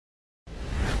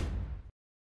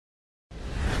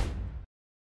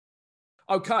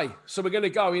Okay, so we're going to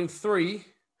go in 3,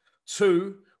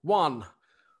 2, 1.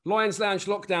 Lions Lounge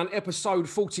Lockdown, episode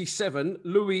 47,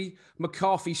 Louie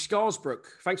Mccarthy Scarsbrook.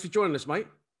 Thanks for joining us, mate.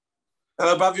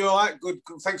 Hello, Bob. You all right? Good.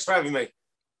 Thanks for having me.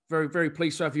 Very, very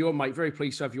pleased to have you on, mate. Very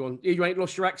pleased to have you on. You ain't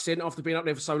lost your accent after being up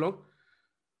there for so long?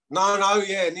 No,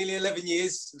 yeah, nearly 11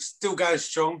 years. Still going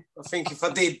strong. I think if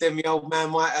I did, then my old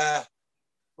man might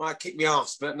kick me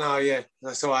ass. But no, yeah,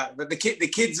 that's all right. But the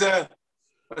kids are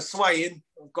swaying.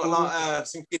 I've got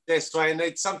some kids there swaying.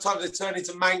 Sometimes they turn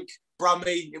into Mank,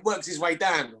 Brummy. It works his way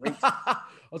down, I think. I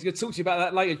was going to talk to you about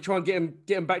that later. Try and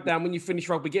get him back down when you finish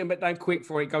rugby. Get him back down quick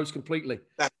before it goes completely.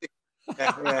 That's it.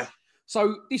 Yeah.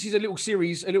 So this is a little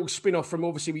series, a little spin-off from,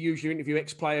 obviously, we usually interview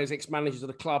ex-players, ex-managers of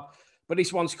the club. But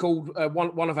this one's called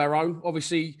one of our own.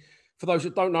 Obviously, for those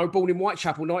that don't know, born in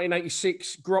Whitechapel,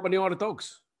 1986, grew up in the Isle of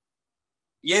Dogs.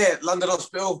 Yeah, London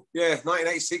Hospital. Yeah,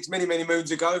 1986, many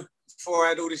moons ago. Before I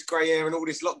had all this grey hair and all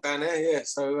this lockdown there. Yeah,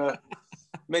 so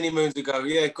many moons ago.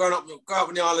 Yeah, grew up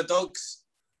in the Isle of Dogs.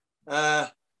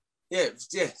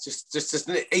 Just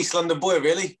an East London boy,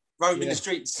 really, roaming the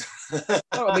streets.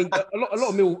 I mean, a lot of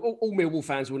all Millwall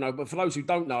fans will know, but for those who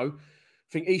don't know,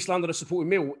 I think East London are supporting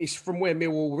Mill. It's from where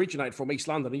Millwall originated from, East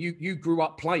London. And you grew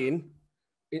up playing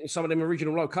in some of them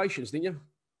original locations, didn't you?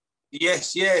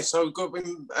 Yes, yeah. So got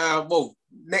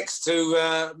next to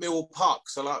Millwall Park,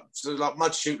 so like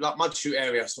Mudshoot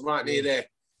area, so right near there.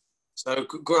 So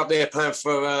grew up there playing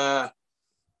for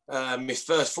my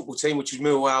first football team, which was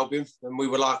Millwall Albion, and we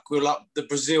were like the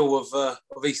Brazil of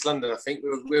East London. I think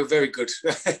we were very good,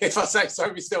 if I say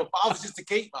so myself. But I was just a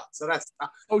keeper, so that's.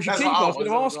 Oh, was your keeper? I was going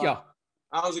to ask you.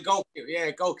 I was a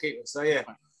goalkeeper. So yeah,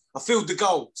 I filled the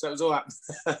goal, so it was all right.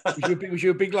 was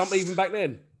you a big lump even back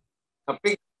then? A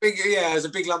big, yeah, it was a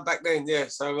big lump back then. Yeah,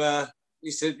 so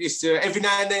used to every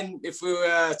now and then, if we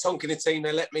were tonking a team,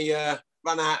 they let me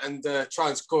run out and try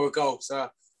and score a goal. So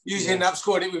usually end up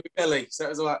scoring it with my belly, so it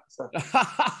was all right. So.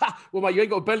 Well, mate, you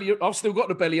ain't got a belly. I've still got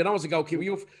the belly, and I was a goalkeeper.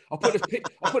 I put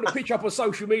a picture up on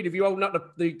social media of you holding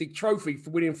up the trophy for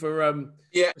winning for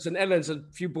St.Helens, and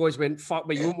a few boys went, "Fuck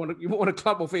me, you wouldn't want a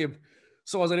club off him."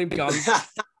 So I was on him guns.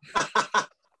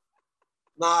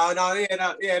 No,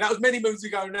 that was many moons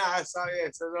ago now. So yeah,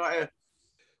 so right. Yeah.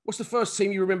 What's the first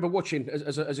team you remember watching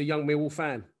as a young Millwall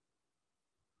fan?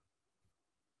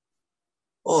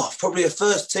 Oh, probably the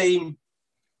first team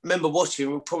I remember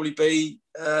watching would probably be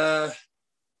back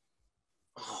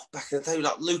in the day,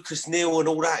 like Lucas Neal and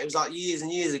all that. It was like years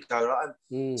and years ago.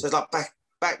 So it's like back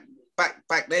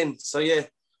then. So yeah,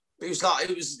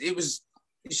 it was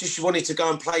just you wanted to go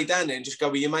and play down there and just go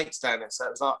with your mates down there.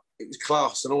 So it was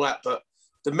class and all that. But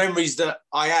the memories that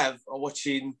I have are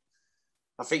watching.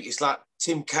 I think it's like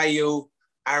Tim Cahill,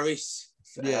 Harris,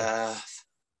 Ifield,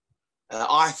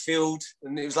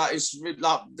 and it was like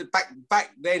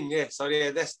back then, yeah. So yeah,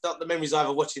 that's not the memories I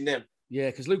have of watching them. Yeah,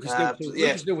 because Lucas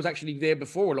Neal was actually there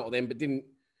before a lot of them, but didn't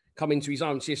come into his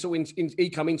own. So he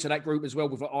come into that group as well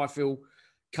with Ifield,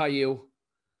 Cahill.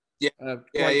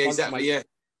 Exactly. Yeah,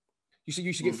 you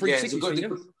used to get free tickets, didn't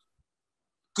you?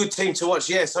 Good team to watch,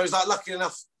 yeah. So I was like lucky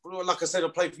enough. Like I said, I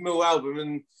played for Millwall Albion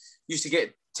and used to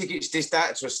get tickets dished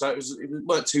out to us. So it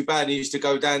weren't too bad. He used to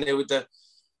go down there with the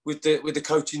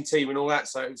coaching team and all that.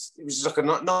 So it was like a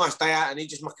nice day out, and he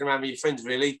just mucking around with your friends,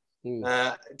 really.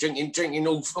 Drinking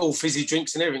all fizzy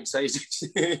drinks and everything. So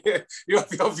you're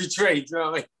off your tree, you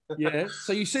know what I mean? Yeah.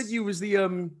 So you said you was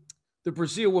the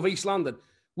Brazil of East London.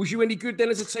 Was you any good then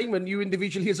as a team, and you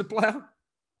individually as a player?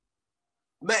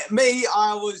 Me,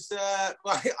 I was. I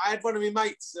had one of my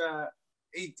mates.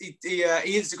 He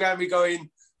Instagrammed me going,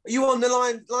 "Are you on the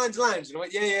Lions Lounge?" And I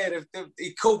went, "Yeah."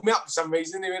 He called me up for some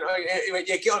reason. He went,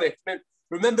 "Yeah, get on it.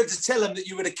 Remember to tell him that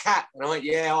you were the cat." And I went,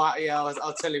 "Yeah, all right, yeah,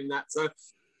 I'll tell him that." So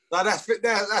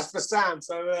that's for Sam.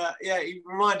 So he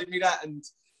reminded me that.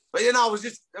 But I was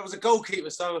a goalkeeper,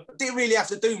 so I didn't really have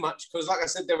to do much because, like I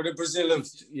said, they were the Brazil of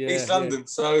East London.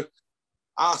 So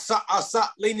I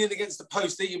sat leaning against the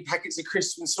post eating packets of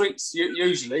crisps and sweets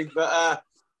usually, but.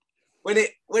 When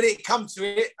it come to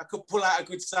it, I could pull out a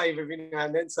good save every now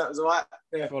and then, so that was all right.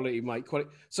 Yeah. Quality, mate. Quality.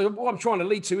 So what I'm trying to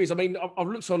lead to is, I mean, I've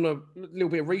looked on a little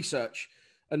bit of research,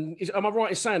 and am I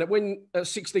right in saying that when at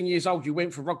 16 years old you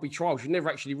went for rugby trials, you never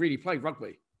actually really played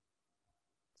rugby?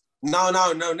 No,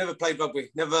 never played rugby.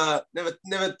 Never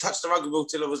touched the rugby ball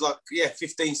till I was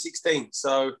 15, 16.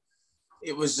 So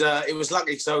it was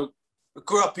lucky. So I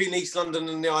grew up in East London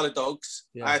and the Isle of Dogs.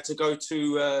 Yeah. I had to go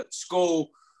to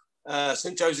school.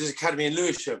 St. Joseph's Academy in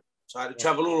Lewisham. So I had to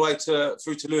travel all the way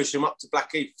through to Lewisham up to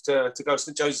Blackheath to go to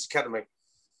St. Joseph's Academy.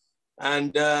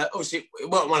 And obviously it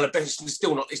wasn't one of the best,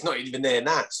 it's not even there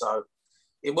now. So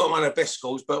it wasn't one of the best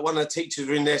schools, but one of the teachers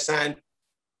were in there saying,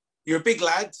 you're a big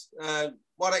lad.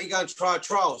 Why don't you go and try a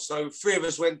trial? So 3 of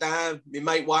us went down. My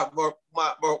mate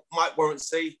Mike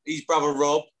Warranty, his brother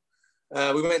Rob.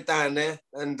 We went down there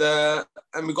and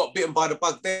we got bitten by the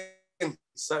bug then.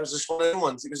 So it was just one of them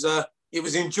ones. It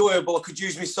was enjoyable. I could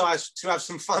use my size to have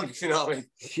some fun, if you know what I mean.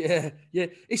 Yeah.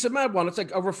 It's a mad one.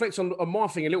 I reflect on my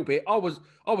thing a little bit. I was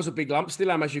a big lump, still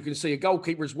am, as you can see, a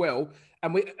goalkeeper as well.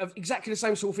 And we exactly the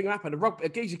same sort of thing happened. A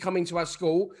geezer come into our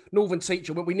school, Northern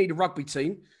teacher, but we need a rugby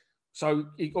team. So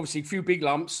obviously a few big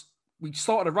lumps. We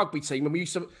started a rugby team and we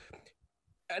used to,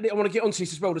 and I want to get onto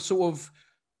this as well,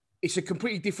 it's a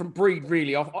completely different breed,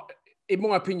 really. In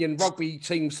my opinion, rugby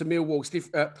teams to Millwall,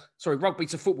 rugby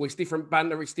to football, it's different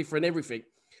banter, it's different everything.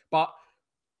 But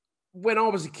when I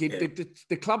was a kid,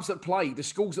 the clubs that played, the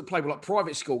schools that played were like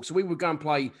private schools. So we would go and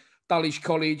play Dulwich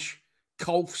College,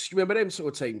 Colfs, you remember them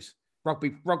sort of teams?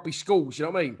 Rugby schools, you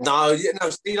know what I mean? No,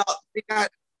 see,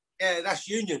 that's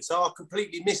Union. So I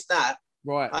completely missed that.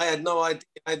 Right. I had no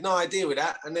idea with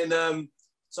that. And then,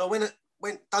 so I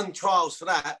done trials for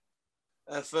that.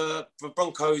 For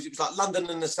Broncos, it was like London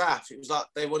and the South. It was like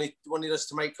they wanted us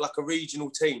to make like a regional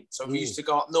team. So we used to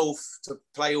go up north to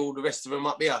play all the rest of them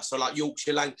up here. So like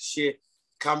Yorkshire, Lancashire,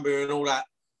 Cumbria, and all that.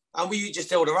 And we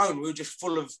just held our own. We were just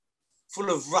full of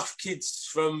rough kids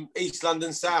from East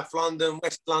London, South London,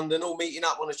 West London, all meeting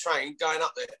up on a train, going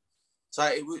up there.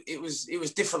 So it was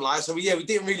different. Like so, we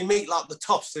didn't really meet like the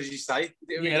toffs, as you say.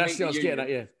 That's what I was getting at.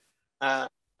 Yeah.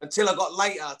 Until I got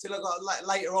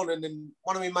later on, and then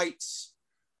one of my mates.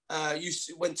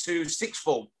 Went to sixth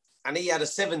form and he had a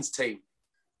sevens team.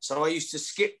 So I used to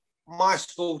skip my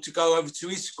school to go over to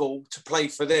his school to play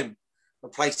for them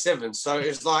and play sevens. So it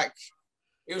was like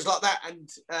that. And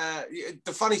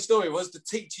the funny story was the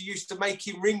teacher used to make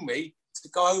him ring me to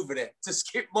go over there to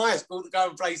skip my school to go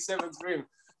and play sevens for him.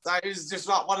 So it was just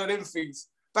like one of them things.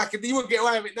 You wouldn't get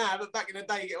away with it now, but back in the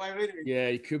day, you get away with anything. Yeah,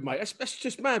 you could, mate. That's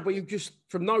just mad. But you just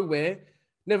from nowhere,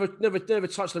 never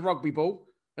touched the rugby ball.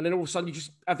 And then all of a sudden, you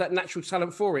just have that natural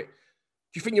talent for it. Do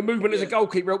you think your movement as a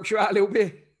goalkeeper helps you out a little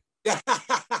bit?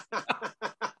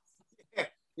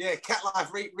 Yeah,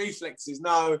 cat-like reflexes.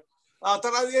 No, I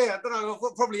don't know. Yeah, I don't know.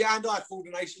 Probably hand-eye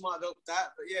coordination might have helped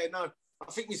that. But yeah, no.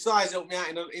 I think my size helped me out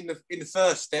in the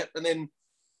first step, and then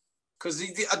because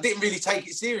I didn't really take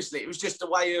it seriously. It was just a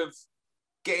way of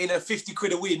getting a 50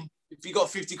 quid a win. If you got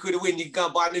 50 quid a win, you can go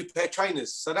and buy a new pair of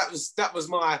trainers. So that was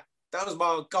my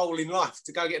goal in life,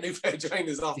 to go get a new pair of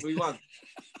trainers after we won.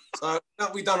 So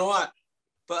we done all right.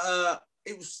 But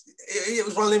it was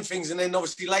one of them things. And then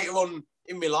obviously later on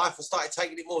in my life, I started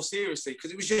taking it more seriously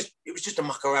because it was just a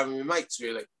muck around with my mates,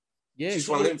 really. Yeah, just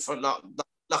one of them for like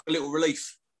a little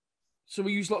relief. So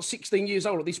we was like 16 years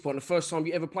old at this point, the first time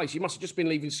you ever played. So you must have just been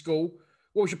leaving school.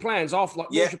 What was your plans after? What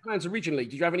was your plans originally?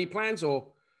 Did you have any plans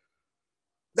or?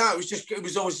 No, it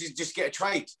was always just get a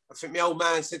trade. I think my old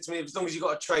man said to me, as long as you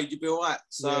got a trade, you'll be all right.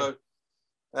 So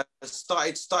I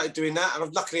started doing that.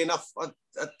 And luckily enough, I'd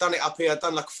done it up here. I'd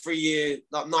done like a 3-year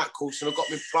night course and I've got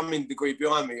my plumbing degree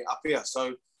behind me up here.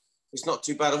 So it's not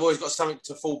too bad. I've always got something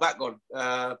to fall back on.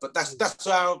 But that's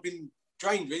how I've been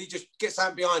trained, really. Just get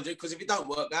something behind you, because if it don't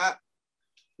work out,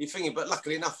 you're thinking, but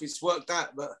luckily enough, it's worked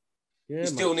out. But you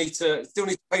still need to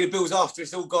pay the bills after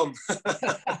it's all gone.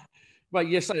 Right,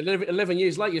 yes, 11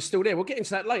 years later, you're still there. We'll get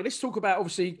into that later. Let's talk about,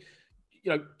 obviously,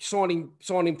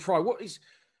 signing pro. What is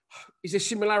there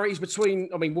similarities between,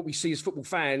 I mean, what we see as football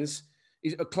fans?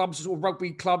 Is clubs or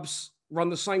rugby clubs run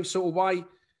the same sort of way? Do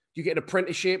you get an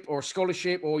apprenticeship or a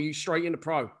scholarship, or are you straight into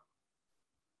pro?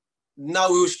 No,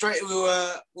 we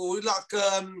were like,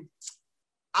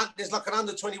 there's like an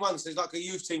under-21, so there's like a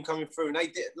youth team coming through, and they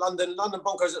did London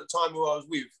Broncos at the time who I was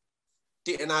with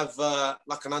didn't have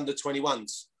like an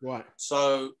under-21s. Right.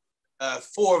 So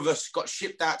 4 of us got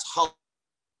shipped out to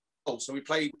Hull. So we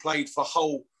played for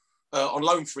Hull on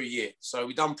loan for a year. So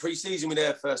we done pre-season with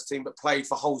their first team, but played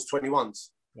for Hull's 21s.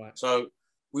 Right. So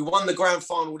we won the grand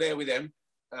final there with them.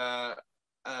 Like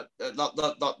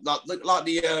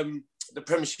the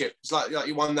Premiership. It's like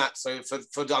you won that. So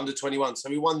for the under-21. So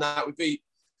we won that. We beat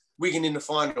Wigan in the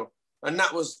final. And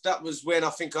that was when I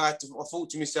think I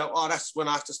thought to myself, that's when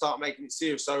I have to start making it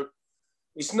serious. So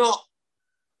it's not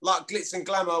like glitz and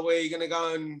glamour where you're going to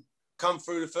go and come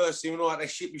through the first team and all that, they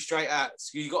ship you straight out.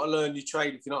 So you've got to learn your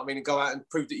trade, if you know what I mean, and go out and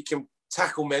prove that you can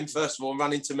tackle men, first of all, and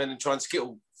run into men and try and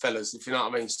skittle fellas, if you know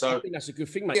what I mean. So I think that's a good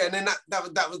thing, mate. Yeah, and then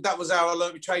that was how I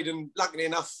learned my trade, and luckily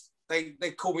enough, they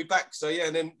called me back. So yeah,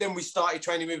 and then we started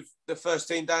training with the first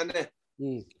team down there.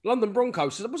 London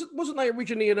Broncos. Wasn't they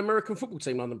originally an American football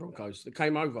team, London Broncos, that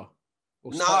came over?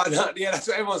 No, yeah, that's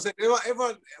what everyone said.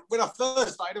 Everyone, when I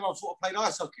first started, everyone thought I played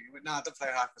ice hockey. I went, no, I don't play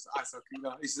ice hockey.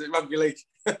 No, it's rugby league.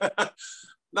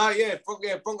 No, yeah,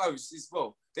 Broncos is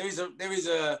well. There is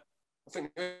a. I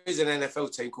think there is an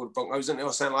NFL team called Broncos, isn't there,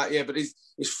 or something like but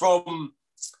it's from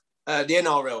the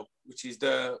NRL, which is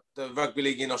the rugby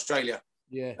league in Australia.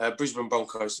 Yeah, Brisbane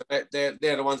Broncos. So they're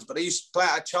the ones, but they used to play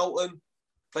out of Charlton,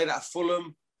 played out of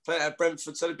Fulham, played out of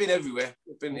Brentford. So they've been everywhere.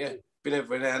 Been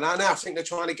everywhere. And now I think they're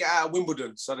trying to get out of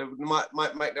Wimbledon, so they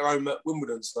might make their own at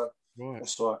Wimbledon. So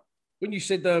that's right. When you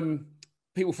said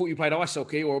people thought you played ice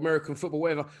hockey or American football,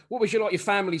 whatever, what was your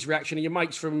family's reaction and your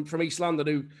mates from East London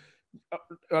who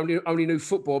only knew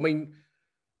football? I mean,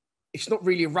 it's not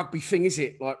really a rugby thing, is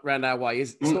it? Like round our way,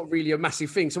 it's not really a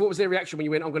massive thing. So what was their reaction when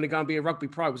you went, I'm going to go and be a rugby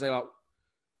pro? Was they like,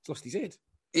 he's lost his head?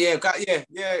 Yeah.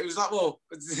 It was like, well,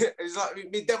 it was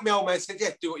like my old man said,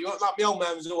 yeah, do what you want. Like my old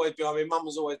man was always behind me, mum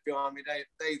was always behind me.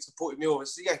 They supported me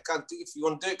always. So yeah, go and do it. If you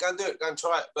want to do it, go and do it. Go and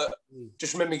try it. But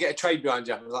just remember, get a trade behind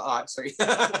you. I was like, all right, so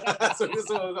that's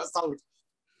all I got told.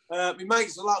 My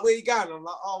mates were like, where are you going? I'm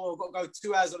like, oh, well, I've got to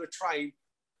go 2 hours on a train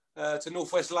to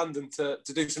northwest London to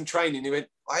do some training. He went,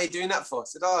 why are you doing that for? I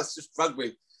said, oh, it's just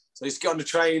rugby. So just get on the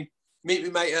train, meet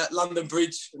my mate at London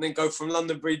Bridge, and then go from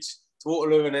London Bridge to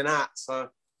Waterloo and then out. So,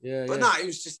 but no, it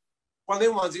was just one of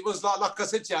them ones. It was like I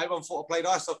said to you, everyone thought I played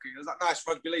ice hockey. It was like, nice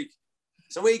rugby league.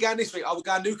 So where are you going this week? I will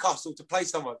go to Newcastle to play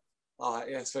someone. All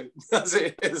right, yeah, so that's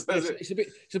it. It's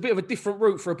a bit of a different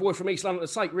route for a boy from East London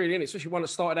to take, really, isn't it? Especially one that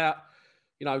started out,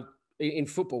 in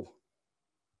football.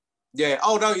 Yeah.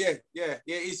 Oh no. Yeah.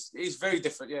 It's very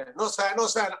different. Yeah. Not saying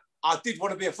I did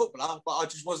want to be a footballer, but I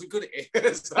just wasn't good at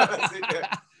it. So that's it,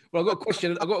 yeah. Well, I've got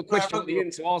a question at the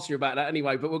end to ask you about that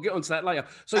anyway, but we'll get onto that later.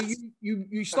 So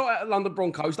you start out at London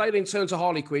Broncos. They then turned to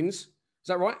Harlequins. Is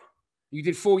that right? You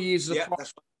did 4 years as a pro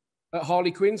at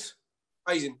Harlequins.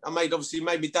 Amazing. I made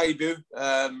my debut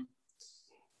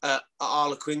at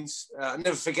Harlequins. I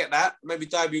never forget that. I made my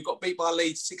debut. Got beat by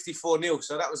Leeds 64-0.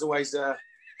 So that was always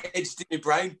edged in my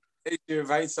brain.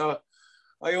 So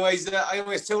I always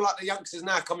tell like the youngsters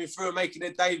now coming through and making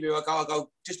their debut, I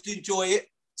go, just enjoy it,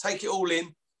 take it all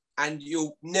in, and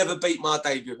you'll never beat my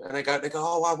debut. And they go,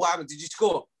 oh, what happened? Did you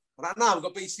score? I'm like, no, I've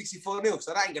got beat 64-0,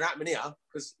 so that ain't gonna happen here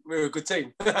because we're a good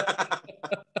team.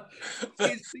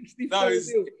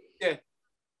 64-0.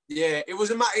 Yeah. It was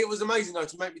amazing though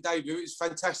to make my debut. It was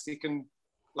fantastic, and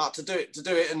like to do it,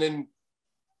 and then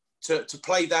to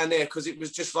play down there because it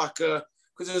was just like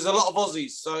because there was a lot of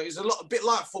Aussies, so it's a bit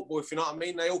like football, if you know what I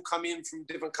mean. They all come in from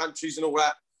different countries and all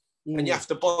that, and you have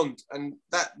to bond. And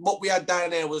that what we had down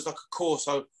there was like a core,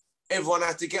 so everyone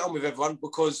had to get on with everyone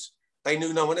because they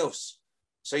knew no one else.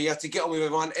 So you had to get on with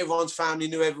everyone. Everyone's family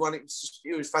knew everyone. It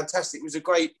was fantastic. It was a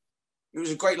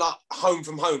great like home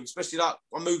from home, especially like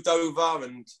I moved over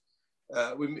and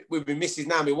with my missus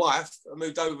now, my wife. I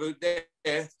moved over there,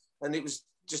 and it was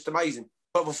just amazing.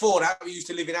 But before that, we used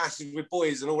to live in houses with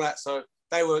boys and all that, so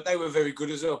they were very good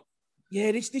as well.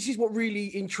 Yeah, this is what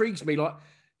really intrigues me. Like,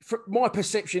 my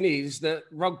perception is that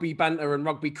rugby banter and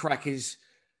rugby crack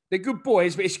they're good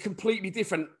boys, but it's completely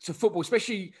different to football.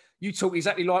 Especially you talk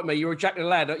exactly like me. You're a Jack the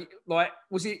Lad. Like,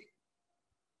 was it?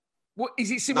 What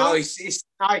is it similar? No, it's same.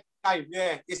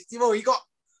 Yeah,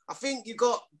 I think you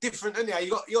got different. Anyhow,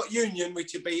 you got Union,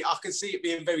 which would be. I can see it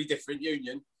being very different.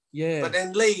 Union. Yeah. But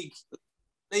then League's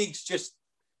just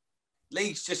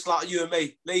like you and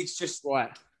me. League's just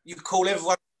right. You call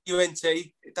everyone UNT.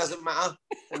 It doesn't matter,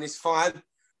 and it's fine.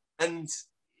 And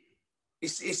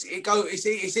it's easy.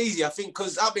 I think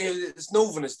because up here it's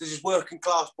Northerners. They're just working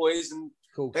class boys, and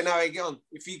they know how you get on.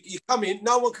 If you come in,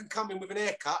 no one can come in with an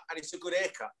haircut, and it's a good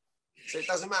haircut. So it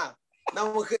doesn't matter.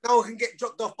 No one can get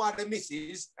dropped off by their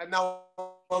missus, and no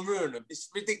one ruin them. It's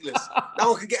ridiculous.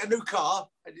 No one can get a new car,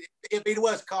 and it'll be the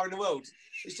worst car in the world.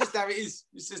 It's just how it is.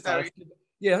 It's just how it is.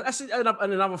 Yeah, that's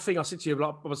another thing I said to you,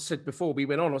 like I said before we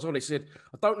went on, I was honest, said,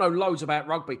 I don't know loads about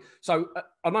rugby. So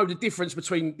I know the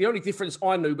only difference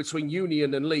I knew between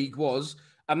Union and League was,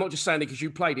 I'm not just saying it because you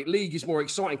played it, League is more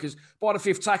exciting because by the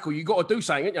fifth tackle, you got to do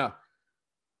something, ain't you?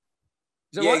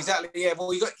 Yeah, right? Exactly. Yeah,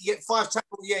 well, you get 5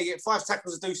 tackles. Yeah, you get 5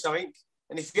 tackles to do something.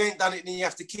 And if you ain't done it, then you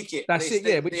have to kick it. That's it,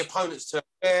 yeah. The opponent's turn.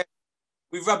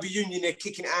 With rugby union, they're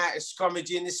kicking it out, it's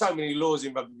scrummaging. There's so many laws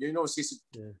in rugby union. Obviously, it's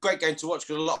a great game to watch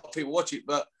because a lot of people watch it.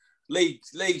 But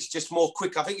league's just more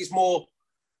quick. I think it's more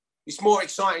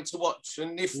exciting to watch.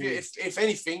 And if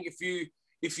anything, if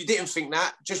you didn't think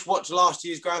that, just watch last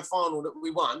year's grand final that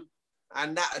we won,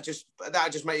 and that just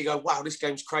make you go, wow, this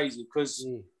game's crazy. Because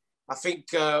I think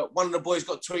one of the boys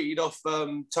got tweeted off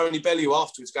Tony Bellew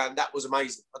afterwards, going, that was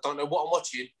amazing. I don't know what I'm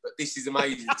watching, but this is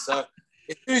amazing. So.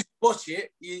 As soon as you watch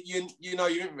it, you know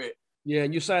you're into it. Yeah,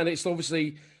 and you're saying it's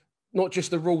obviously not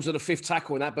just the rules of the fifth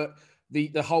tackle and that, but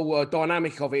the whole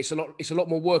dynamic of it. It's a lot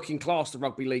more working class, the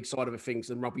rugby league side of things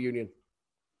than rugby union.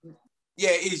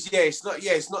 Yeah, it is. Yeah, it's not.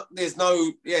 Yeah, it's not. There's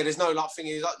no. Yeah, there's no like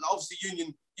thing. Like, obviously,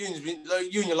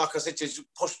 union, like I said, just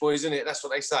posh boys, isn't it? That's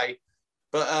what they say.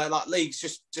 But like leagues,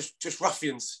 just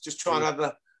ruffians, just trying to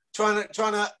have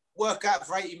trying to work out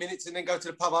for 80 minutes and then go to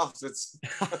the pub afterwards.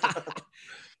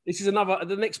 This is another.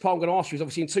 The next part I'm going to ask you is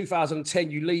obviously in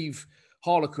 2010 you leave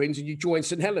Harlequins and you join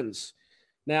St. Helens.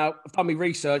 Now I've done my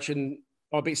research and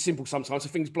I'm a bit simple sometimes, so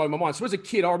things blow my mind. So as a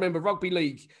kid, I remember rugby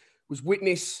league was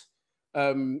Witness,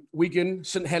 Wigan,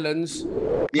 St. Helens,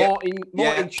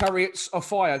 Martin Chariots of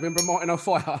Fire. Remember Martin of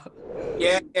Fire?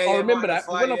 Yeah. I remember that.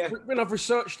 Fire, when I've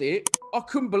researched it, I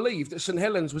couldn't believe that St.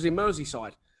 Helens was in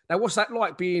Merseyside. Now, what's that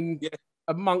like being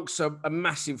amongst a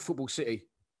massive football city,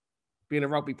 being a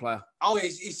rugby player? Oh,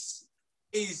 it's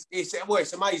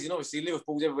amazing. Obviously,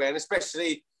 Liverpool's everywhere, and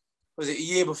especially was it a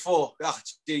year before? Oh,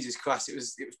 Jesus Christ! It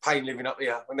was pain living up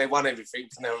here when they won everything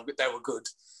and they were good.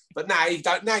 But now you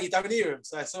don't hear them,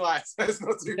 so it's all right. So it's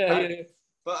not too bad. Yeah.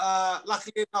 But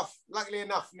luckily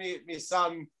enough, my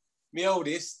son, my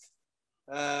oldest,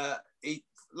 he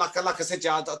like I said,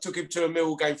 I took him to a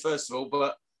Millwall game first of all,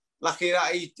 but lucky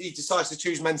that he decides to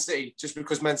choose Man City just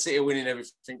because Man City are winning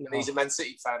everything, and he's a Man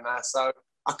City fan now. So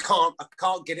I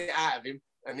can't get it out of him,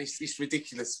 and it's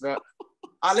ridiculous. But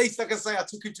at least, like I say, I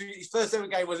took him to his first ever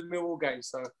game was a Millwall game,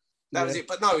 so that was it.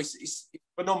 But no, it's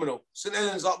phenomenal. St.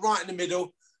 Helens like right in the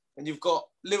middle, and you've got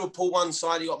Liverpool one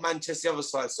side, you've got Manchester the other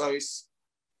side. So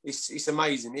it's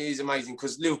amazing. It is amazing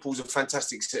because Liverpool's a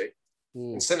fantastic city,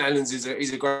 and St. Helens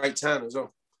is a great town as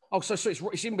well. Oh, so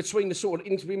it's in between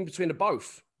in between the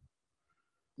both.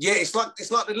 Yeah, it's like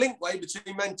the linkway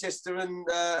between Manchester and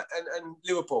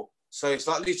Liverpool. So it's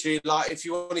like literally like if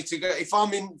you wanted to go, if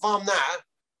I'm there,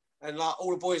 and like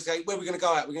all the boys say, where are we going to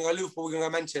go at? We're going to go Liverpool. We're going to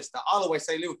go Manchester. I'll always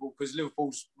say Liverpool because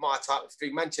Liverpool's my type of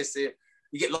thing. Manchester,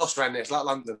 you get lost around there. It's like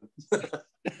London.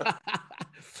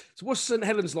 So what's St.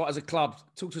 Helens like as a club?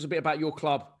 Talk to us a bit about your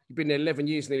club. You've been there 11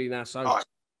 years nearly now. So right.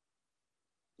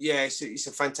 Yeah, it's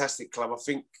a fantastic club. I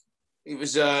think it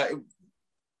was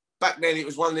back then. It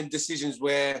was one of them decisions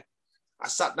where I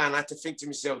sat down. I had to think to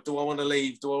myself: do I want to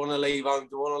leave? Do I want to leave home?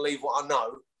 Do I want to leave what I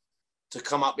know to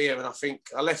come up here? And I think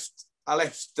I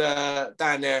left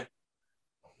down there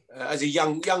as a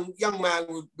young man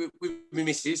with my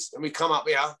missus, and we come up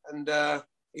here, and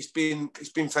it's been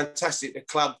fantastic. The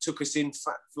club took us in,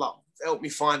 helped me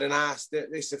find an house.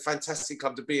 It's a fantastic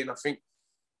club to be in. I think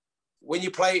when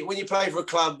you play for a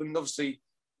club, and obviously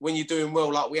when you're doing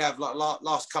well, like we have, like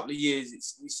last couple of years,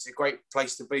 it's a great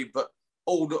place to be. But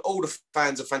all the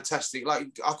fans are fantastic. Like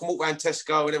I can walk around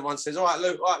Tesco and everyone says, "All right,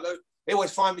 Luke." They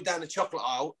always find me down the chocolate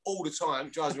aisle all the time.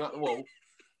 It drives me up the wall.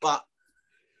 But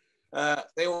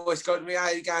they always go to me,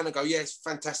 "How you going?" I go, "Yeah, it's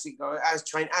fantastic. As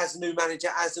trained, as a new manager,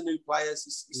 as the new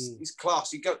players, it's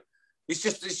class. You go. It's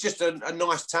just a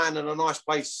nice town and a nice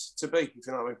place to be. If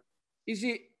you know what I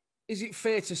mean. Is it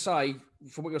fair to say,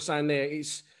 from what you're saying there,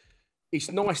 it's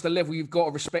nice the level you've got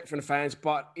of respect from the fans,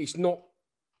 but it's not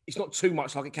too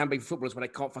much like it can be for footballers when they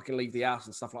can't fucking leave the house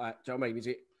and stuff like that. Do you know what I mean? Is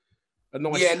it a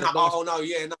nice? Yeah. No. Oh no.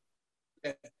 Yeah. No.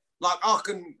 Yeah. Like I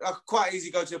can quite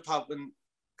easily go to a pub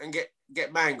and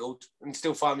get mangled and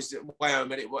still find my way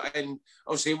home, and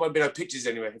obviously it won't be no pictures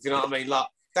anyway. If you know what I mean? Like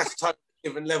that's a totally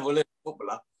different level of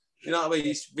footballer. You know what I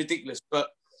mean? It's ridiculous, but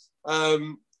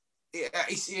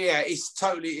it's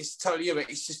totally.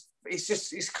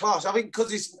 It's class. I think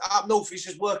because it's up north, it's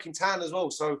just working town as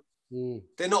well. So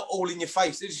they're not all in your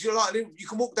face. It's just like you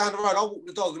can walk down the road. I'll walk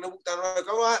the dog and I walk down the road. I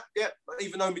go, all right, yeah.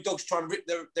 Even though my dog's trying to rip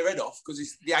their head off because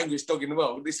it's the angriest dog in the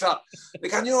world. It's like they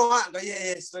go, "You all right?" I go,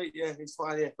 "Yeah, sweet, yeah, it's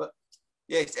fine, yeah." But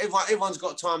yeah, everyone's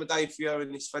got time of day for you,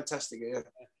 and it's fantastic. Yeah.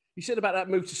 You said about that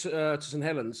move to St.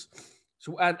 Helens.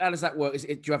 So how does that work? Do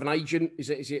you have an agent? Is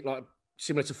it like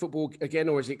similar to football again,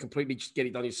 or is it completely just get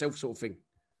it done yourself sort of thing?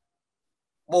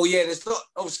 Well, yeah, there's not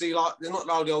obviously like there's not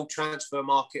like the old transfer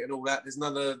market and all that. There's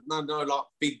none like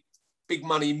big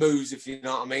money moves, if you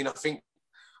know what I mean. I think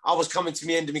I was coming to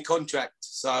the end of my contract,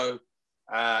 so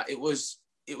it was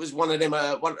one of them.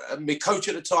 My coach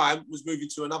at the time was moving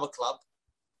to another club,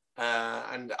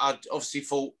 and I obviously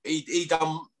thought he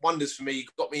done wonders for me. He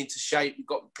got me into shape. He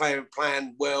got me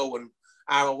playing well, and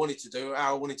how I wanted to do,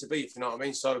 how I wanted to be, if you know what I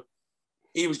mean. So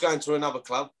he was going to another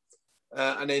club.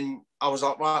 And then I was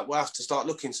like, right, we'll have to start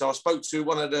looking. So I spoke to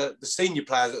one of the senior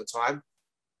players at the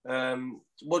time.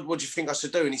 What do you think I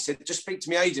should do? And he said, just speak to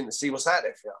my agent and see what's out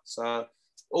there for you. So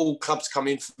all clubs come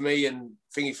in for me and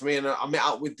thinking for me. And I met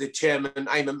up with the chairman,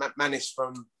 Eamon McManus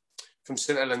from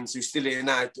St. Helens, who's still here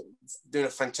now, doing a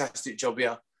fantastic job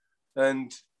here.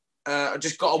 And I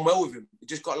just got on well with him. I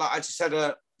just had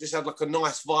like a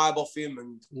nice vibe off him.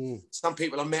 And some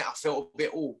people I met, I felt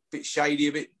a bit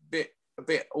shady, a a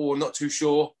bit, or not too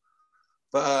sure.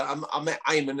 But I met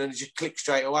Eamon and it just clicked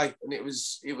straight away, and it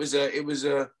was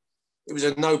a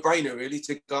no-brainer really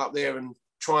to go up there and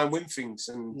try and win things,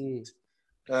 and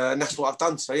that's what I've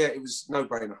done. So yeah, it was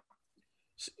no-brainer.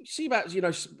 See about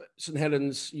St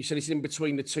Helens. You said it's in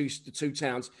between the two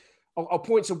towns. I'll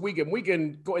point to Wigan.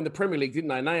 Wigan got in the Premier League, didn't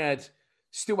they? And they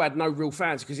still had no real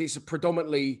fans because it's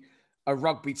predominantly a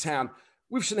rugby town.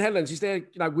 With St Helens, is there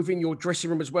within your dressing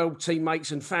room as well,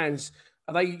 teammates and fans?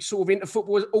 Are they sort of into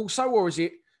football also, or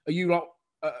are you like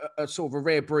a sort of a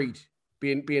rare breed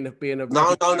being a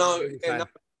no.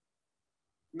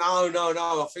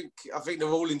 I think they're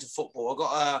all into football. I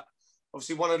got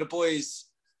obviously one of the boys.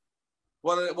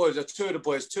 Two of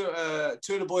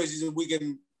the boys is in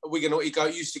Wigan.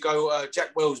 He used to go.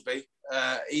 Jack Wellesby.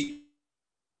 He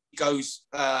goes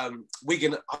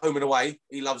Wigan home and away.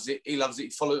 He loves it. He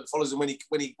follows him when he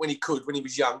could when he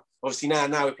was young. Obviously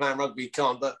now we're playing rugby, he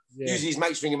can't. But usually his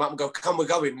mates ring him up and go, "Come, we're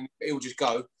going," and he'll just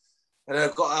go. And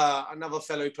I've got another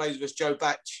fellow who plays with us, Joe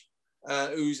Batch,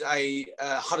 who's a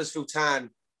Huddersfield Town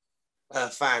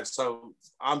fan. So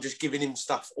I'm just giving him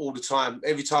stuff all the time.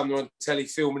 Every time they're on telly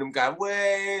filming him going,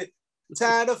 "Where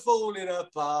Town are falling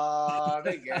apart."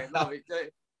 Again, love it.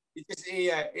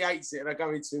 He hates it, and I go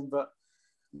into him. But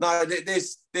no,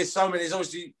 there's so many. There's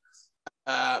obviously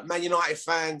Man United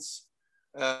fans.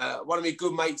 One of my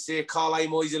good mates here, Carl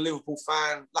Amor, he's a Liverpool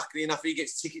fan. Luckily enough, he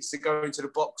gets tickets to go into the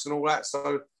box and all that.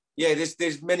 So yeah,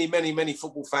 there's many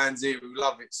football fans here who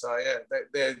love it. So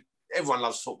yeah, everyone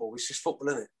loves football. It's just football,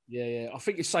 isn't it? Yeah. I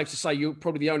think it's safe to say you're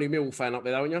probably the only Millwall fan up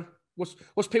there, aren't you?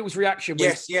 What's people's reaction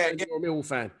when you're a Millwall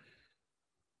fan?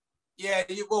 Yeah,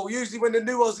 well, usually when the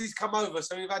new Aussies come over,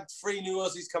 so we've had 3 new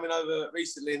Aussies coming over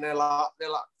recently, and they're like,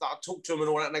 I talk to them and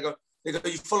all that, and they go,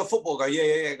 "You follow football?" I go,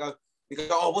 yeah. They go,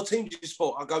 "Oh, what team do you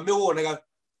support?" I go, "Millwall," and they go,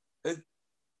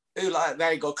 "Who?" Like, they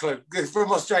ain't got a clue.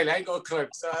 From Australia, ain't got a clue.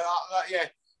 So yeah,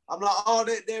 I'm like, "Oh,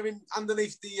 they're in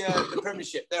underneath the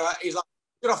Premiership." He's like,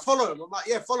 "Should I follow them?" I'm like,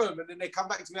 "Yeah, follow them," and then they come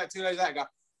back to me like 2 days later, and go,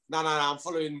 No, I'm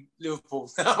following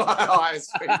Liverpool. All right,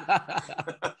 sweet.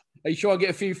 Are you trying to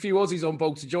get a few Aussies on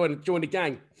board to join the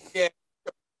gang? Yeah,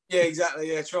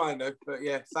 exactly. Yeah, trying to, but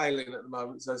yeah, failing at the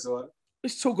moment. So it's all right.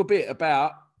 Let's talk a bit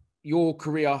about your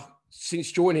career since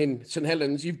joining St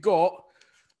Helens. You've got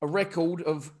a record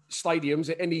of stadiums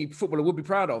that any footballer would be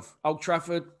proud of. Old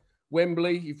Trafford,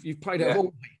 Wembley. You've played at them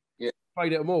all. Yeah,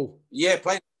 played at them all. Yeah,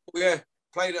 played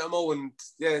at them all, and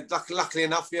yeah, luckily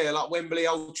enough, like Wembley,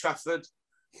 Old Trafford,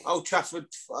 4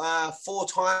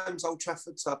 times. Old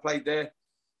Trafford, so I played there.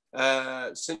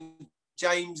 St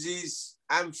James's,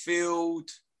 Anfield,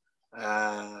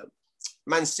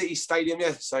 Man City Stadium.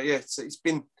 Yeah, so yeah, so it's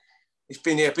been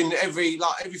every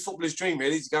footballer's dream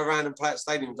really to go around and play at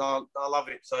stadiums. I love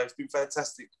it. So it's been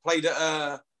fantastic. We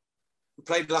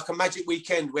played like a magic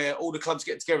weekend where all the clubs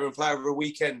get together and play over a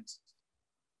weekend,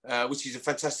 which is a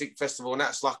fantastic festival. And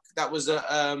that was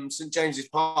at St James's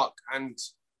Park. And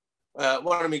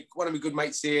one of my good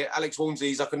mates here, Alex Walmsley,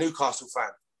 he's like a Newcastle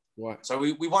fan. Right. So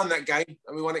we won that game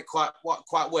and we won it quite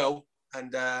well.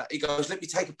 And he goes, "Let me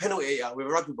take a penalty here with a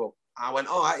rugby ball." I went,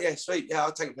 "All right, yeah, sweet. Yeah,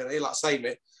 I'll take a penalty, like save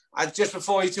it." And just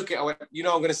before he took it, I went, "I'm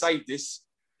going to save this."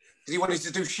 Because he wanted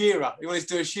to do Shearer. He wanted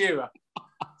to do a Shearer.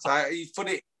 So he put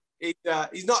it,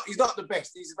 he's not the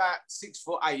best. He's about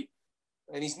 6'8",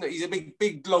 and he's a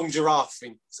big, long giraffe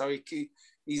thing. So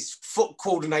his foot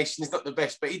coordination is not the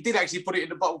best, but he did actually put it in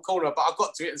the bottom corner, but I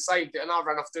got to it and saved it, and I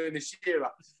ran off doing the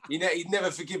Shearer. He'd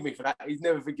never forgive me for that. He'd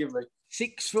never forgive me.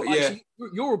 6 foot. Yeah.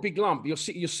 You're a big lump. You're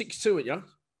 6'2", aren't you?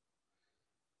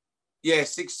 Yeah,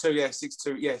 6'2". Yeah,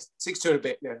 6'2". Yeah, 6'2" and a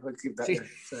bit. Yeah, I'll give that. Yeah,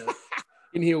 so.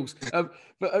 In heels,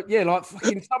 but yeah, like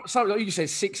fucking some like you said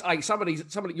 6'8".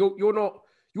 Somebody, you're not.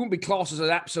 You wouldn't be classed as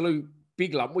an absolute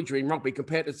big lump, would you, in rugby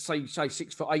compared to say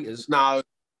 6'8"ers? No.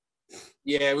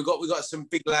 Yeah, we got some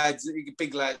big lads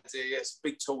here. Yes,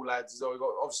 big tall lads as well. We've got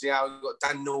obviously we've got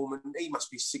Dan Norman. He must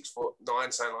be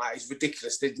 6'9", something like that. He's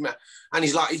ridiculous, and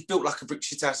he's built like a brick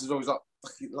shit house as well.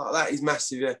 He's like that. He's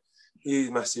massive. Yeah, he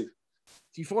is massive.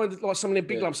 Do you find that like some of the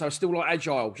big lumps are still like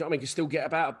agile? Do you know what I mean? Can still get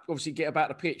about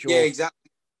the pitch. Yeah, exactly.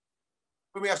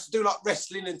 When we have to do like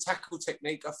wrestling and tackle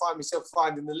technique, I find myself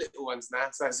finding the little ones now.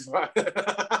 So that's right.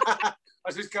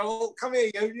 I just go, "Oh, come here,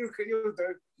 you'll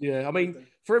do." Yeah, I mean,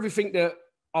 for everything that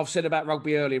I've said about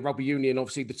rugby earlier, rugby union,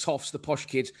 obviously the toffs, the posh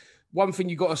kids, one thing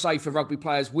you've got to say for rugby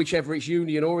players, whichever it's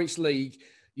union or it's league,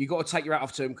 you've got to take your hat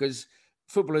off to them because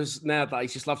footballers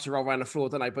nowadays just love to roll around the floor,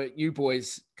 don't they? But you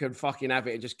boys can fucking have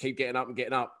it and just keep getting up and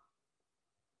getting up.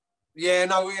 Yeah,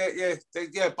 no,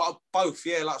 yeah, but both,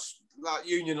 yeah, like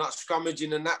union, like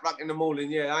scrummaging and that, rucking them all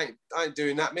in. Yeah, I ain't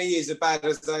doing that. Me is as bad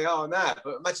as they are now.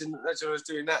 But imagine I was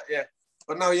doing that. Yeah,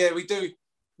 no, yeah, we do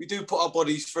put our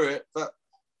bodies through it. But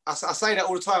I say that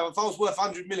all the time. If I was worth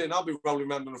 100 million, I'd be rolling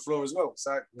around on the floor as well.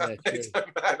 So it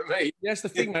don't matter to me. Yeah, that's the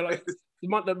thing, mate. Like,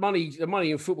 the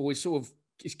money in football is sort of,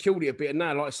 it's killed it a bit. And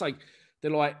now, like I say,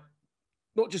 they're like,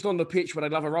 not just on the pitch where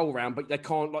they love a roll around, but they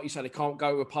can't, like you said, they can't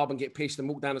go to a pub and get pissed and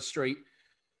walk down the street.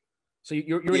 So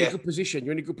you're in a good position.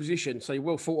 You're in a good position. So you're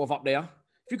well thought of up there.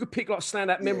 If you could pick like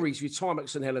standout memories of your time at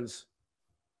St. Helens,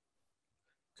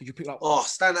 could you pick like? Oh,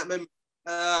 standout memory.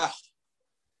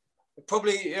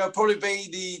 Probably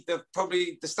be the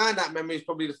standout memory is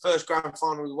probably the first grand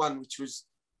final we won, which was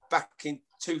back in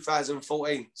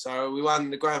 2014. So we won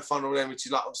the grand final then, which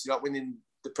is like obviously like winning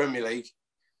the Premier League.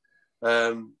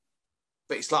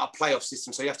 But it's like a playoff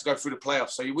system, so you have to go through the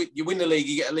playoffs. So you win the league,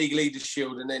 you get a league leaders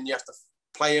shield, and then you have to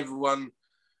play everyone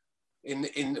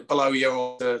in below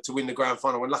you to win the grand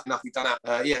final. And lucky enough, we've done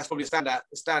that. Yeah, that's probably a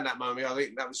standout moment. I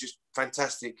think that was just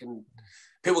fantastic. And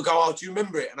people go, "Oh, do you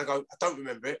remember it?" And I go, "I don't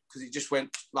remember it because it just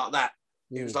went like that."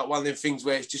 It was like one of them things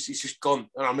where it's just gone.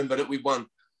 And I remember that we won.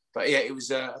 But yeah, it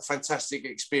was a fantastic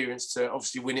experience to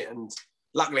obviously win it. And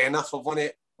luckily enough, I've won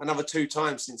it another 2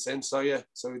 times since then. So yeah,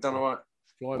 so we've done all right.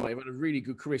 Fly, mate. You've had a really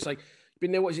good career. So you've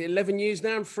been there, what is it, 11 years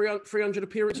now, and 300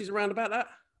 appearances around about that?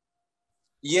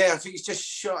 Yeah, I think it's just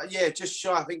shy. Yeah, just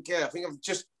shy. I think I'm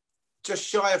just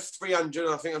shy of 300.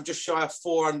 I think I'm just shy of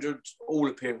 400 all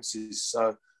appearances.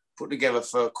 So put together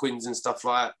for Quins and stuff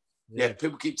like that. Yeah,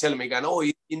 people keep telling me, going, "Oh,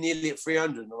 you're nearly at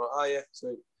 300." And I'm like, "Oh yeah."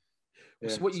 So, yeah.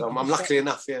 So I'm lucky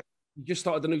enough. Yeah. You just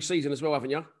started the new season as well,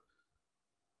 haven't you?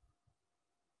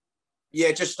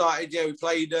 Yeah, just started. Yeah, we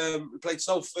played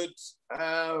Salford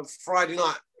Friday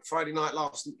night Friday night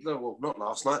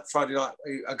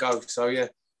ago. So yeah,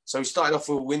 so we started off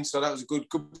with a win. So that was a good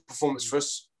performance for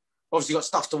us. Obviously got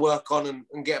stuff to work on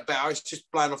and get better. It's just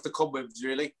blowing off the cobwebs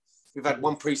really. We've had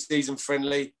one pre-season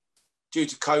friendly. Due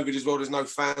to COVID as well, there's no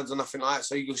fans or nothing like that.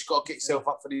 So you just got to get yourself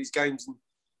up for these games. And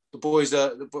the boys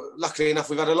are, luckily enough,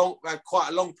 we've had quite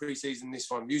a long pre-season this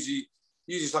one. Usually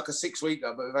it's like a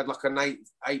 6-weeker, but we've had like an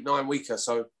 8-9-weeker.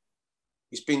 So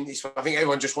I think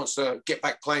everyone just wants to get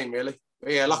back playing really.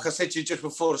 But yeah, like I said to you just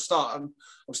before the start,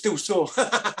 I'm still sore.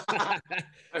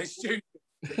 It's stupid.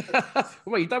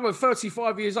 Well, you're done with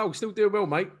 35 years old, still doing well,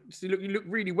 mate. You look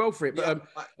really well for it. But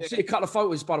I see a couple of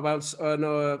photos, by the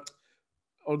way,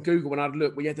 on Google when I'd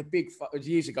look. We had the big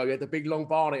years ago. You had the big long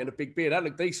barnet and a big beard. That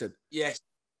looked decent. Yes,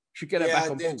 should get that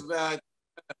back on board.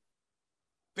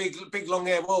 Big long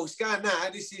hair. Well, it's going now.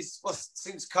 This is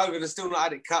since COVID. I still not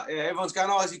had it cut. Yeah, everyone's going,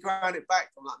 "Oh, is he growing it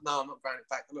back?" I'm like, "No, I'm not growing it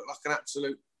back. I look like an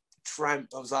absolute tramp."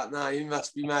 I was like, "No, you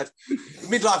must be mad."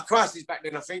 Midlife crisis back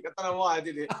then, I think. I don't know why I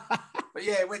did it, but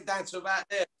yeah, it went down to about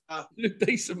there. Look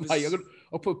decent, mate.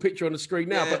 I'll put a picture on the screen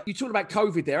now. Yeah. But you talked about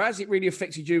COVID there. Has it really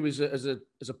affected you as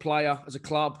a player, as a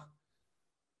club?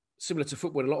 Similar to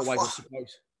football in a lot of ways, I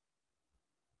suppose.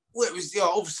 Well, it was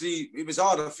obviously it was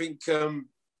hard. I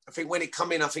think when it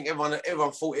come in, I think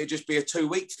everyone thought it'd just be a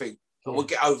 2-week thing, and we'll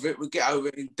get over it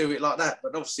and do it like that.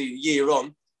 But obviously, a year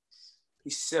on,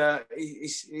 it's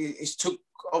took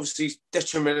obviously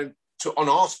detriment on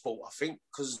our sport. I think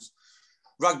because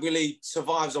rugby league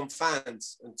survives on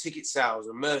fans and ticket sales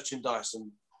and merchandise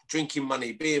and drinking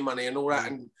money, beer money, and all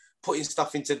that, and putting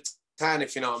stuff into town,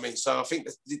 if you know what I mean. So I think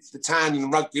the town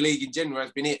and rugby league in general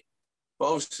has been it. But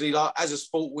obviously, like as a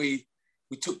sport, we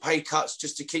took pay cuts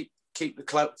just to keep the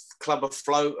club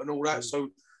afloat and all that. So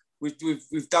we've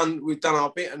done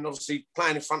our bit, and obviously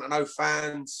playing in front of no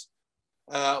fans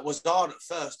was hard at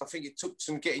first. I think it took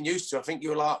some getting used to. I think you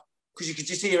were like, because you could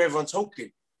just hear everyone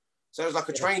talking. So it was like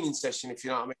a training session, if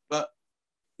you know what I mean. But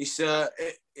it's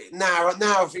now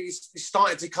I think it's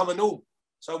starting to come a norm.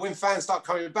 So when fans start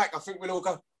coming back, I think we'll all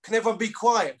go, "Can everyone be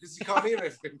quiet?" Because you can't hear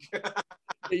everything.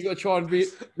 You got to try and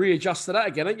readjust to that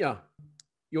again, ain't you?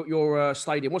 Your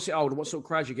stadium. What's it old and what sort of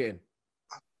crowds you getting?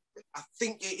 I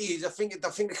think it is. I think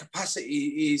the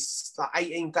capacity is like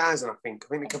 18,000. I think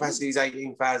the capacity is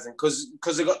 18,000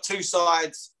 because they've got two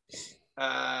sides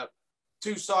that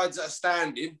are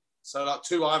standing. So like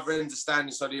two either ends are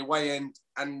standing. So the away end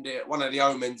and one of the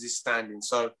home ends is standing.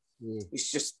 So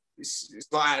it's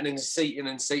like adding seating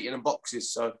and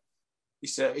boxes. So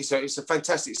it's a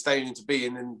fantastic stadium to be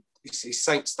in, and it's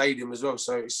Saint Stadium as well.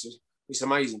 So it's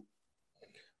amazing.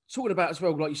 Talking about as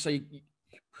well, like you say,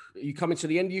 you coming to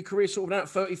the end of your career, sort of now at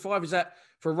 35. Is that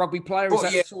for a rugby player? Is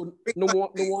that sort of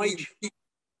normal age?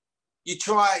 You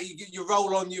try, you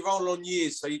roll on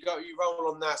years. So you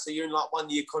roll on that. So you're in like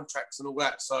 1-year contracts and all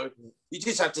that. So you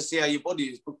just have to see how your body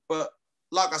is. But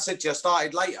like I said to you, I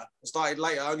started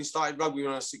later. I only started rugby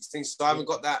when I was 16. So I haven't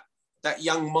got that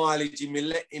young mileage in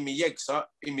my legs.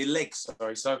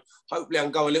 Sorry. So hopefully I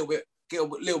can go a little bit get a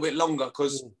little bit longer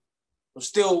because I'm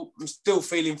still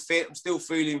feeling fit. I'm still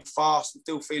feeling fast. I'm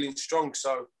still feeling strong.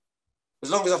 So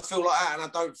as long as I feel like that and I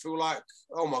don't feel like,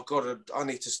 oh my God, I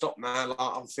need to stop now. Like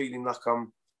I'm feeling like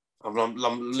I'm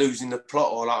losing the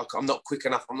plot, or like I'm not quick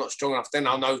enough, I'm not strong enough, then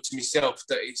I'll know to myself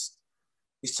that it's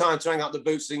time to hang up the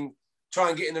boots and try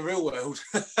and get in the real world.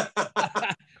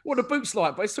 What are the boots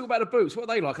like? But let's talk about the boots. What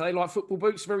are they like? Are they like football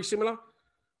boots, very similar?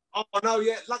 Oh, no,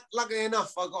 yeah. Luckily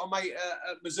enough, I got a mate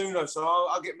at Mizuno, so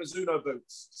I'll get Mizuno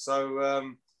boots.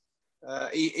 So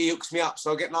he hooks me up,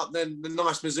 so I get like the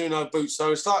nice Mizuno boots.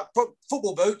 So it's like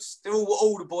football boots. They're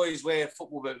all the boys wear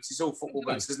football boots. It's all football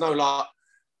boots. There's no like,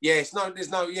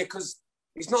 because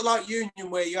it's not like union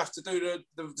where you have to do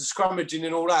the scrummaging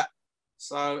and all that.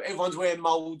 So everyone's wearing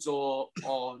molds or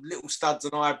little studs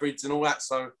and hybrids and all that.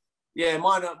 So yeah,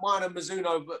 mine are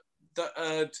Mizuno, but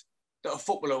that a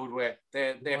footballer would wear.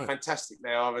 They're right. Fantastic.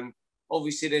 They are, and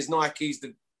obviously there's Nikes,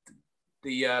 the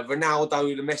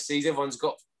Ronaldo, the Messis. Everyone's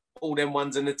got all them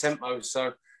ones in the tempo.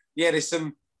 So yeah, there's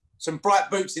some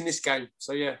bright boots in this game.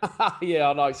 So yeah, yeah,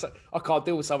 I know. So I can't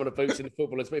deal with some of the boots in the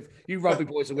footballers, but if you rugby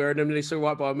boys are wearing them, it's all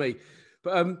right by me.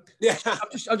 But yeah,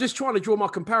 I'm just trying to draw my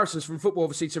comparisons from football,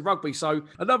 obviously, to rugby. So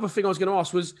another thing I was going to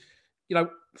ask was,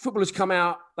 footballers come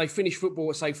out, they finish football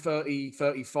at say 30,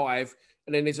 35,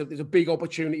 and then there's a big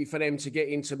opportunity for them to get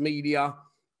into media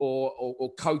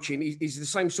or coaching. Is the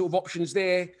same sort of options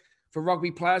there for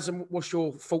rugby players? And what's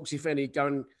your thoughts, if any,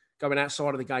 going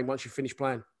outside of the game once you finish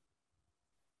playing?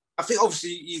 I think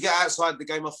obviously you get outside the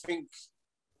game. I think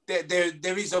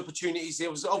there is opportunities.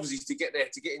 There was obviously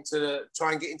to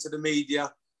try and get into the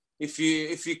media. If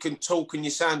you can talk and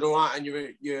you sound all right and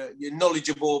you're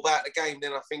knowledgeable about the game,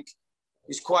 then I think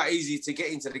it's quite easy to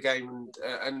get into the game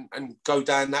and go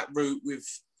down that route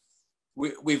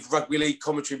with rugby league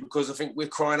commentary, because I think we're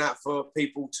crying out for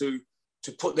people to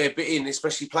put their bit in,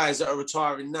 especially players that are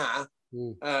retiring now.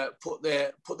 Put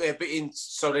their bit in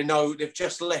so they know they've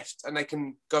just left and they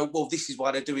can go, well, this is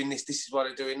why they're doing this is why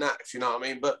they're doing that, if you know what I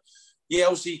mean. But yeah,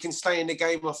 also you can stay in the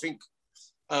game. I think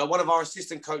one of our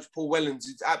assistant coach, Paul Wellens,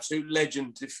 is an absolute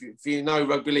legend. If you know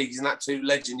rugby league, he's an absolute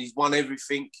legend. He's won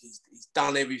everything. He's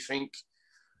done everything.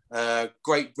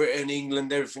 Great Britain,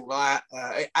 England, everything like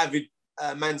that. Avid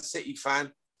Man City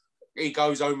fan. He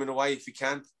goes home and away if he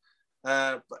can.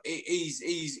 But he's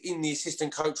in the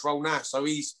assistant coach role now, so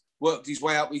he's worked his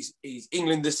way up. He's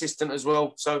England assistant as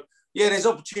well. So yeah, there's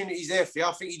opportunities there for you.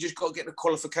 I think you just got to get the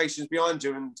qualifications behind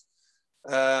you, and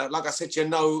like I said, you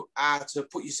know how to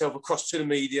put yourself across to the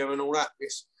media and all that.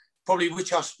 It's probably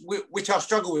which I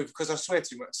struggle with because I swear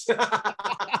too much.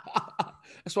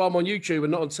 That's why I'm on YouTube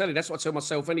and not on telly. That's what I tell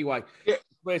myself anyway. Yeah,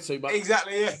 swear too much.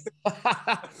 Exactly. Yeah.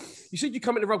 You said you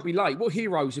come into rugby late. What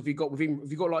heroes have you got within?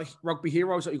 Have you got like rugby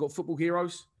heroes? Or you got football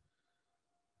heroes?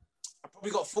 I've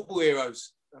probably got football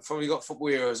heroes. I've probably got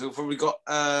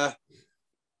my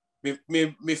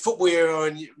football hero,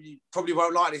 and you probably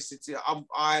won't like this.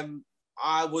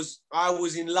 I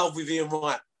was in love with Ian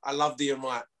Wright. I loved Ian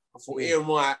Wright. I thought Ian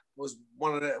Wright was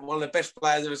one of the best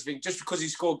players I've ever seen, just because he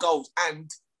scored goals and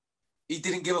he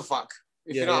didn't give a fuck.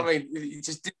 If you know what I mean, he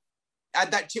just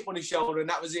had that chip on his shoulder, and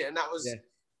that was it. And that was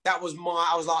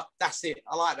I was like, that's it.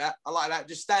 I like that.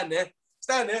 Just stand there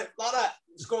like that,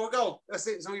 score a goal. That's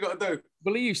it. That's all you got to do.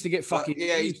 Well, he used to get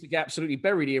he used to get absolutely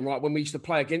buried here, right? When we used to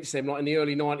play against them, like in the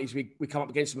early 90s, we come up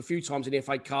against them a few times in the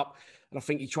FA Cup, and I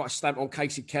think he tried to stamp on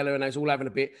Casey Keller, and they was all having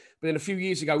a bit. But then a few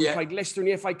years ago, we played Leicester in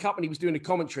the FA Cup, and he was doing the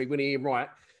commentary when Ian Wright,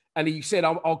 and he said,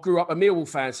 I grew up a Millwall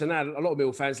fan, so now a lot of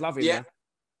Millwall fans love him now.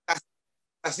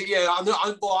 That's it, yeah. I knew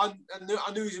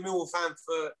he was a Millwall fan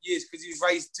for years because he was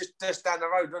raised just down the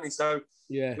road, wasn't he? So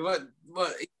yeah,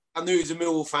 I knew he was a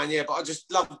Millwall fan, yeah. But I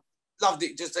just loved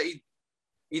it. Just that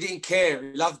he didn't care.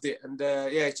 He loved it, and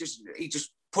he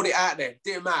just put it out there.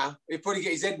 Didn't matter. He'd probably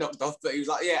get his head knocked off, but he was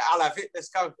like, yeah, I'll have it. Let's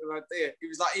go. Right there. He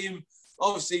was like him.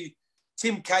 Obviously,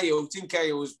 Tim Cahill. Tim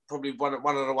Cahill was probably one of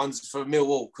the ones for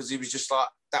Millwall because he was just like,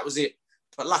 that was it.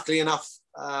 But luckily enough,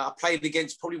 I played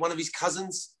against probably one of his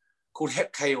cousins called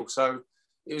Hep Cahill. So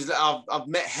it was I've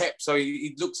met Hep, so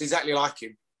he looks exactly like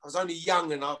him. I was only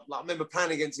young, and I remember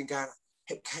playing against him, going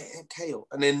Hep Cahill.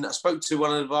 And then I spoke to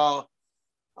one of our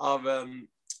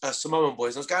Samoan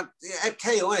boys. I was going, yeah, Hep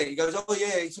Cahill, eh? He goes, oh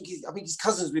yeah, I think he's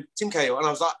cousins with Tim Cahill. And I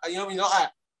was like, you know, I mean, like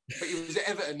that. But he was at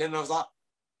Everton. Then I was like,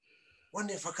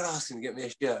 wonder if I could ask him to get me a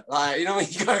shirt. Like, you know, when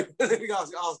you go, ask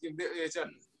him to get me a shirt.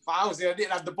 But obviously, I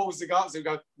didn't have the balls to go up to him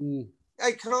and go,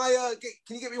 hey, can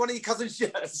you get me one of your cousin's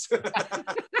shirts?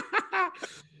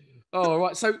 Oh,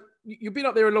 right. So you've been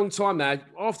up there a long time now.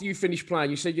 After you finished playing,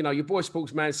 you said, your boy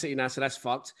sports Man City now, so that's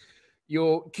fucked.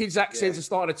 Your kids' accents are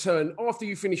starting to turn. After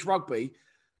you finished rugby,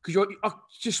 because you're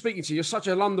just speaking to you, you're such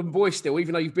a London boy still,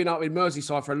 even though you've been up in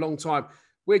Merseyside for a long time.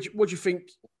 What do you think?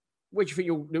 Where do you think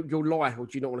you'll lie, or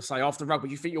do you not want to say after rugby?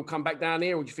 Do you think you'll come back down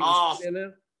here, or do you think you'll stay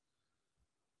there?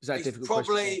 Is that a difficult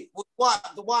question? Probably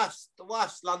the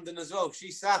wife's London as well.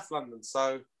 She's South London,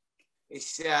 so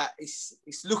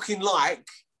it's looking like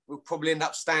we'll probably end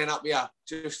up staying up here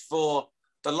just for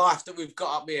the life that we've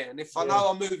got up here. And if I know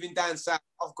I'm moving down south,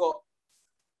 I've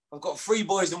got 3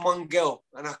 boys and 1 girl,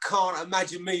 and I can't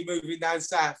imagine me moving down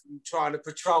south and trying to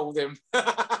patrol them,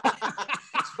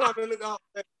 trying to look after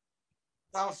them.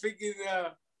 So I'm thinking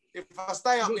if I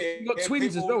stay up here, you've got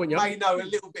twins as well, may know a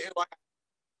little bit about.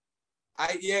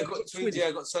 I've got twins. Yeah,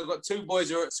 I've got 2 boys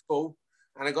who are at school,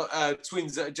 and I got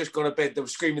twins that had just gone to bed. They were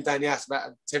screaming down the house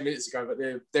about 10 minutes ago, but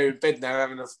they're in bed now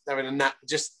having a nap,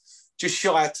 just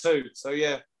shy of 2. So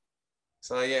it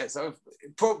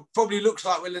probably looks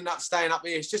like we'll end up staying up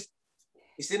here.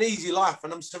 It's an easy life,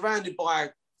 and I'm surrounded by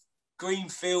green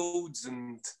fields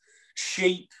and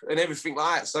sheep and everything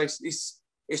like that. So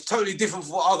it's totally different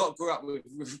from what I grew up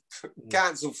with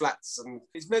council flats, and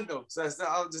it's mental. So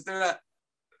I'll just do that.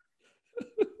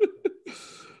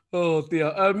 Oh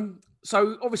dear.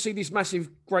 So obviously this massive,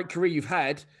 great career you've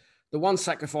had, the one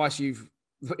sacrifice you've,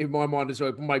 in my mind as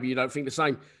well, maybe you don't think the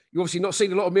same. You obviously not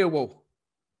seen a lot of Millwall.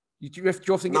 Do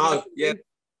you often get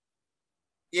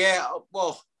yeah.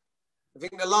 Well, I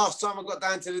think the last time I got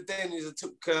down to the Den is I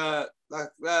took like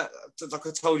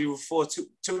I told you before,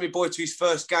 took my boy to his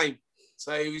first game.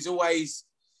 So he's always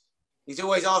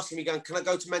asking me, going, "Can I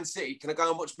go to Man City? Can I go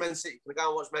and watch Man City? Can I go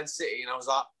and watch Man City?" And I was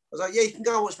like, "Yeah, you can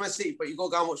go and watch Man City, but you've got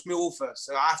to go and watch Millwall first."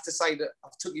 So I have to say that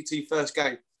I've took you to your first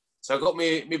game. So I got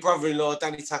my brother-in-law,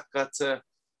 Danny Tucker, to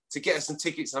get us some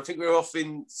tickets. And I think we were off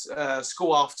in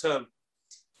school half term.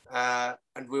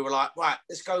 And we were like, right,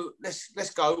 let's go.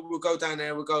 We'll go down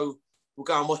there. We'll go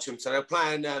and watch them. So they're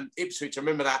playing Ipswich. I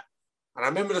remember that. And I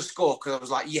remember the score because I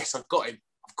was like, yes, I've got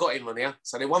him on here.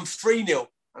 So they won 3-0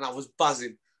 and I was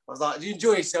buzzing. I was like, "Do you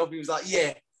enjoy yourself?" He was like, "Yeah."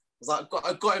 I was like,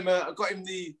 I got him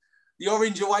the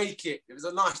orange away kit. It was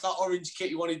a nice like orange kit.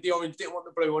 He wanted the orange, didn't want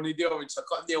the blue, wanted the orange. So I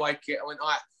got him the away kit. I went, "All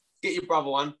right, get your brother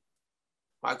one."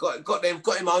 I got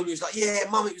him home. He was like, "Yeah,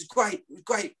 Mum, it was great. It was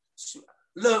great.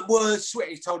 Learned words, swear."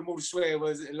 He told him all the swear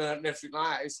words that he learned and everything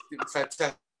like that. It was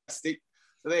fantastic.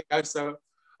 So there you go. So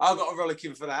I got a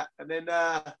rollicking for that.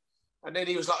 And then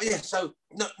he was like, "Yeah, so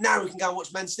now we can go and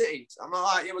watch Man City." So I'm like,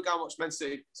 "All right, yeah, we're going to watch Man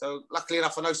City." So luckily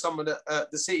enough, I know someone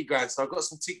at the City ground. So I got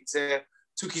some tickets there,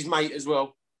 took his mate as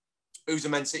well, who's a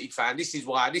Man City fan. This is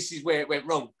where it went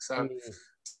wrong. So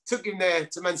took him there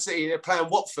to Man City. They're playing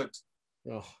Watford.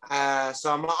 Oh.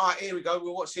 So I'm like, "All right, here we go.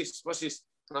 We'll watch this.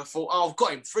 And I thought, I've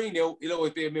got him 3-0. He'll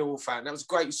always be a Millwall fan. That was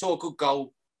great. We saw a good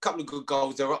goal, a couple of good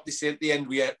goals. They were up this at the end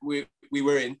we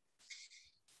were in.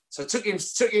 So took him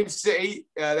to City.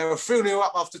 They were 3-0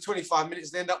 up after 25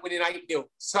 minutes. They ended up winning 8-0.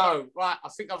 So, right, I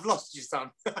think I've lost you,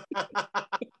 son.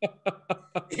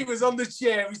 He was on the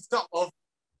chair, his top off,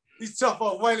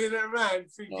 wailing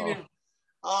around, thinking him.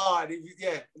 And he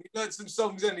learned some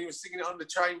songs and he was singing it on the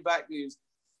train back. He was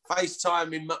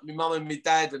FaceTiming my mum and my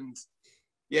dad. And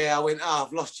I went,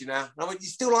 I've lost you now. And I went, "You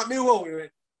still like Millwall?" He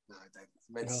went, "No, Dad,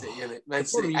 Man City, isn't it? Man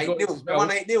City, 8-0. They won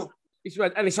 8-0.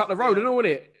 And it's up the road, isn't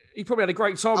it? He probably had a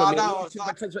great time.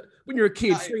 When you're a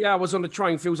kid, 3 hours on the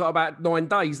train feels like about 9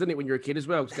 days, doesn't it? When you're a kid as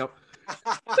well. Yeah,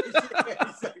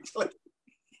 exactly.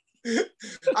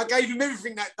 I gave him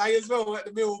everything that day as well at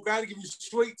the Millwall ground. I gave him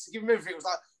sweets, give him everything. It was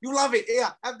like, "You'll love it. Here,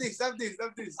 have this.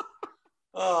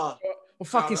 Oh,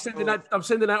 I'm sending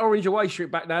that orange away strip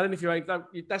back now. And if you ain't,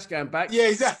 that's going back. Yeah,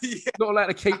 exactly. Yeah. Not allowed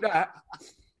to keep that.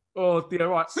 Oh dear,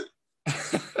 right.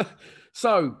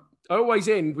 So I always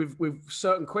end with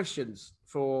certain questions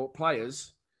for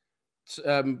players,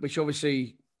 which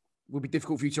obviously will be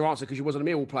difficult for you to answer because you wasn't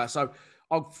a Millwall player. So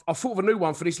I've thought of a new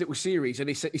one for this little series, and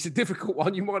it's a difficult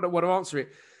one. You might not want to answer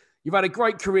it. You've had a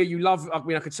great career. You love. I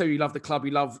mean, I could tell you love the club.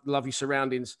 You love your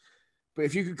surroundings. But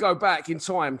if you could go back in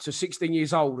time to 16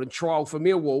 years old and trial for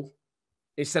Millwall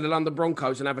instead of London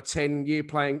Broncos and have a 10-year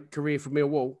playing career for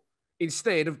Millwall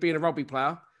instead of being a rugby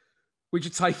player, would you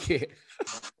take it?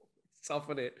 Tough,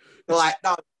 isn't it? Like,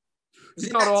 no.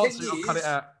 You can't answer it, I'll cut it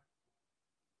out.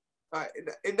 Right,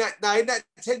 in that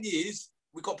 10 years,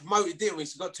 we got promoted, didn't we?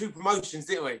 So we got 2 promotions,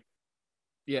 didn't we?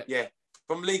 Yeah. Yeah.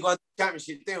 From League One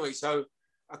Championship, didn't we? So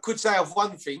I could say I've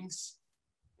won things.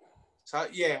 So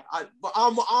yeah, I've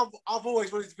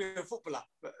always wanted to be a footballer,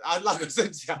 but like I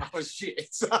said to you, I was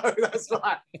shit. So that's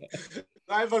right. If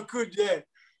I could, yeah.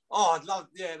 Oh, I'd love,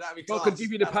 yeah, that'd be class. I could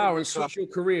give you the power and switch your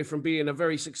career from being a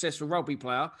very successful rugby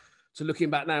player to looking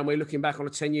back now, and we're looking back on a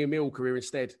 10-year Millwall career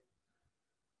instead.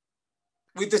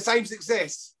 With the same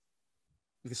success.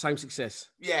 with the same success.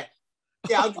 Yeah.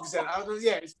 Yeah, 100%.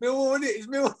 Yeah, it's Millwall, isn't it? It's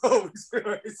Millwall.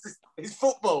 It's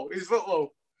football. It's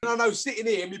football. And I know sitting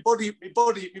here, my body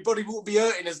won't be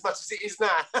hurting as much as it is now.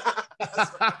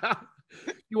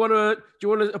 Do you want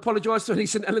to apologise to any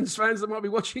St. Helens fans that might be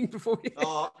watching before you?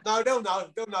 Oh, no, they'll know,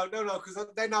 because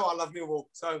they know I love Millwall.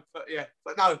 So, but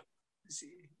no,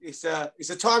 it's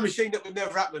a time machine that would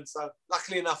never happen. So,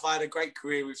 luckily enough, I had a great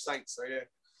career with Saints. So, yeah.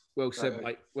 Well said,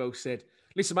 mate. Well said.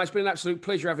 Listen, mate, it's been an absolute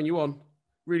pleasure having you on.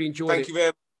 Really enjoyed it. Thank you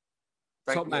very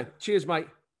much. Top man. Cheers, mate.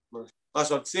 Nice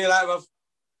one. See you later, love.